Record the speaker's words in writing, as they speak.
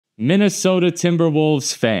Minnesota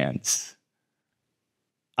Timberwolves fans,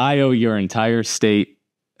 I owe your entire state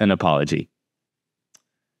an apology.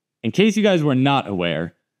 In case you guys were not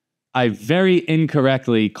aware, I very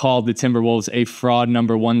incorrectly called the Timberwolves a fraud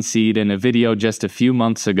 #1 seed in a video just a few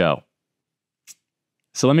months ago.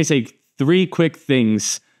 So let me say 3 quick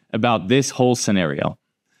things about this whole scenario.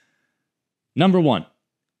 Number 1,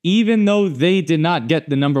 even though they did not get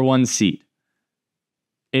the #1 seed,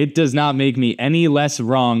 it does not make me any less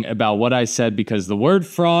wrong about what I said, because the word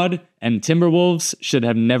fraud and Timberwolves should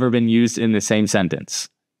have never been used in the same sentence.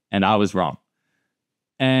 And I was wrong.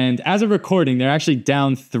 And as of recording, they're actually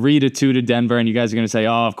down 3-2 to Denver. And you guys are going to say,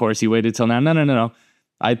 oh, of course, he waited till now. No.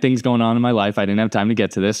 I had things going on in my life. I didn't have time to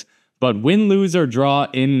get to this. But win, lose, or draw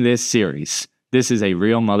in this series, this is a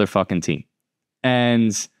real motherfucking team.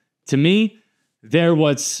 And to me, they're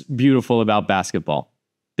what's beautiful about basketball.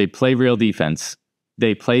 They play real defense.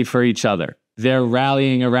 They play for each other. They're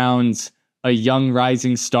rallying around a young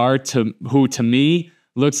rising star who to me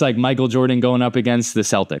looks like Michael Jordan going up against the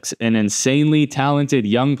Celtics. An insanely talented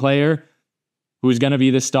young player who's going to be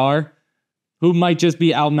the star, who might just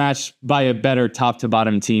be outmatched by a better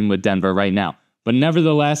top-to-bottom team with Denver right now. But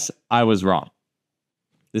nevertheless, I was wrong.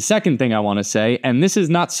 The second thing I want to say, and this is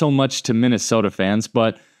not so much to Minnesota fans,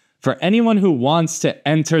 but for anyone who wants to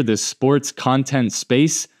enter the sports content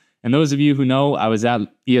space, and those of you who know, I was at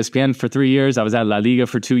ESPN for 3 years. I was at La Liga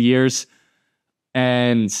for 2 years.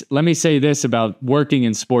 And let me say this about working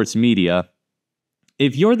in sports media.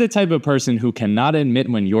 If you're the type of person who cannot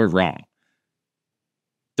admit when you're wrong,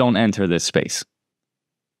 don't enter this space.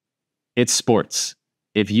 It's sports.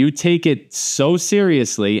 If you take it so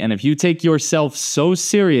seriously, and if you take yourself so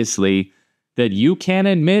seriously that you can't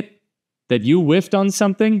admit that you whiffed on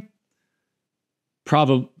something,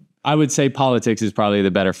 I would say politics is probably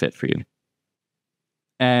the better fit for you.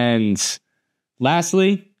 And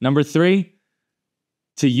lastly, number 3,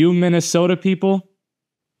 to you Minnesota people,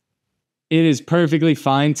 it is perfectly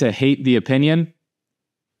fine to hate the opinion,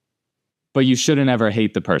 but you shouldn't ever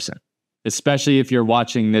hate the person, especially if you're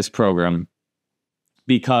watching this program,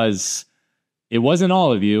 because it wasn't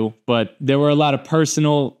all of you, but there were a lot of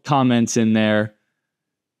personal comments in there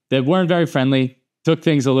that weren't very friendly, took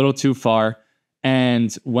things a little too far.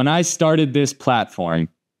 And when I started this platform,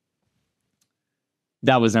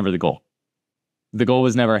 that was never the goal. The goal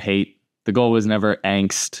was never hate. The goal was never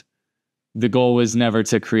angst. The goal was never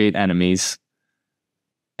to create enemies.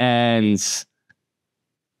 And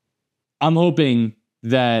I'm hoping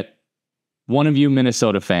that one of you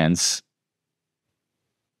Minnesota fans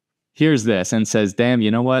hears this and says, damn, you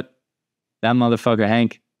know what? That motherfucker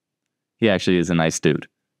Hank, he actually is a nice dude.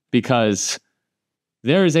 Because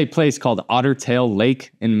there is a place called Ottertail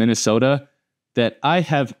Lake in Minnesota that I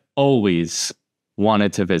have always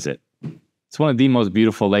wanted to visit. It's one of the most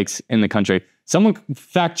beautiful lakes in the country. Someone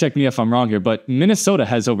fact check me if I'm wrong here, but Minnesota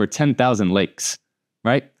has over 10,000 lakes,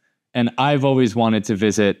 right? And I've always wanted to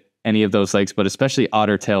visit any of those lakes, but especially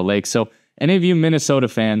Ottertail Lake. So any of you Minnesota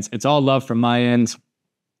fans, it's all love from my end.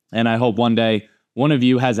 And I hope one day one of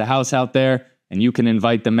you has a house out there and you can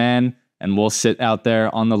invite the man and we'll sit out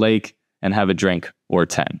there on the lake and have a drink or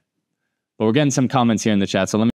 10. But we're getting some comments here in the chat, so let me